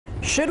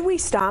Should we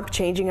stop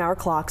changing our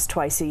clocks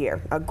twice a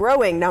year? A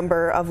growing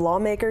number of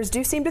lawmakers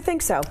do seem to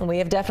think so. We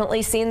have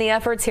definitely seen the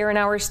efforts here in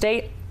our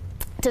state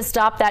to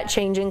stop that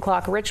changing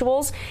clock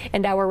rituals,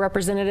 and our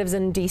representatives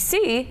in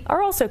D.C.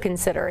 are also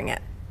considering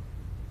it.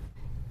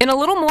 In a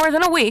little more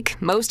than a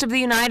week, most of the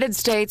United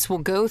States will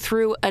go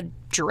through a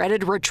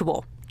dreaded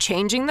ritual,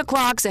 changing the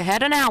clocks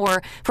ahead an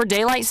hour for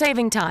daylight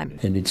saving time.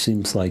 And it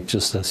seems like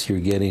just as you're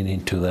getting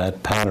into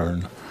that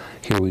pattern,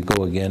 here we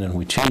go again and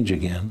we change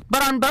again.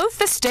 But on both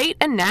the state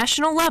and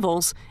national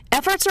levels,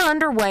 efforts are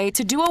underway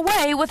to do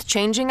away with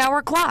changing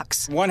our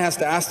clocks. One has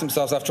to ask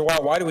themselves after a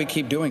while, why do we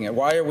keep doing it?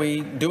 Why are we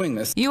doing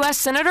this? U.S.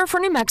 Senator for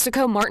New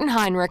Mexico Martin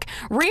Heinrich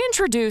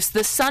reintroduced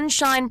the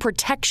Sunshine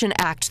Protection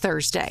Act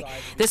Thursday.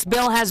 This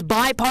bill has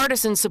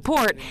bipartisan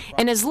support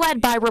and is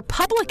led by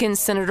Republican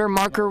Senator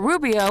Marco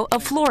Rubio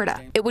of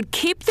Florida. It would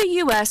keep the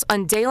U.S.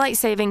 on daylight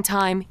saving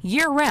time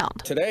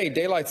year-round. Today,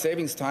 daylight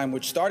savings time,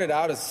 which started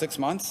out as 6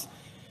 months,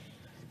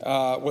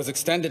 was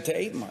extended to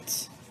 8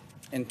 months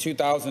in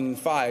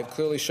 2005,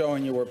 clearly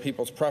showing you where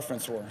people's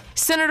preference were.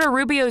 Senator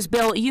Rubio's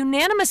bill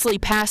unanimously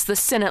passed the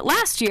Senate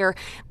last year,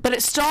 but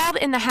it stalled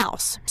in the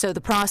House, so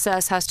the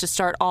process has to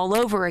start all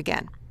over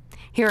again.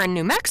 Here in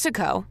New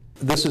Mexico,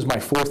 this is my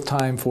fourth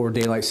time for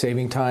daylight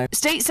saving time.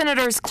 State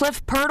Senators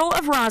Cliff Pirtle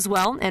of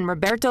Roswell and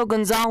Roberto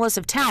Gonzalez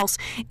of Taos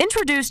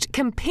introduced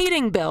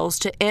competing bills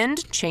to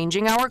end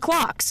changing our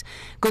clocks.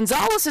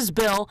 Gonzalez's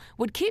bill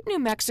would keep New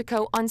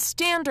Mexico on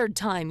standard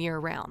time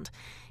year-round.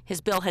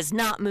 His bill has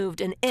not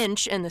moved an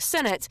inch in the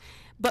Senate,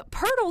 but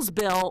Pirtle's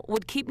bill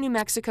would keep New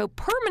Mexico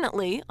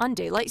permanently on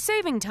daylight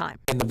saving time.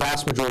 And the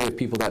vast majority of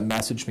people that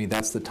message me,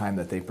 that's the time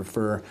that they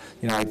prefer.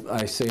 You know,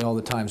 I say all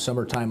the time,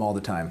 summertime all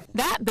the time.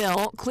 That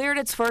bill cleared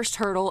its first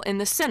hurdle in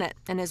the Senate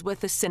and is with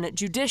the Senate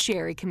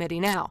Judiciary Committee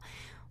now.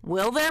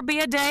 Will there be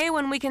a day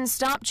when we can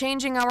stop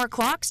changing our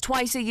clocks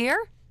twice a year?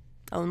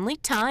 Only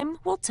time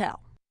will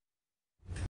tell.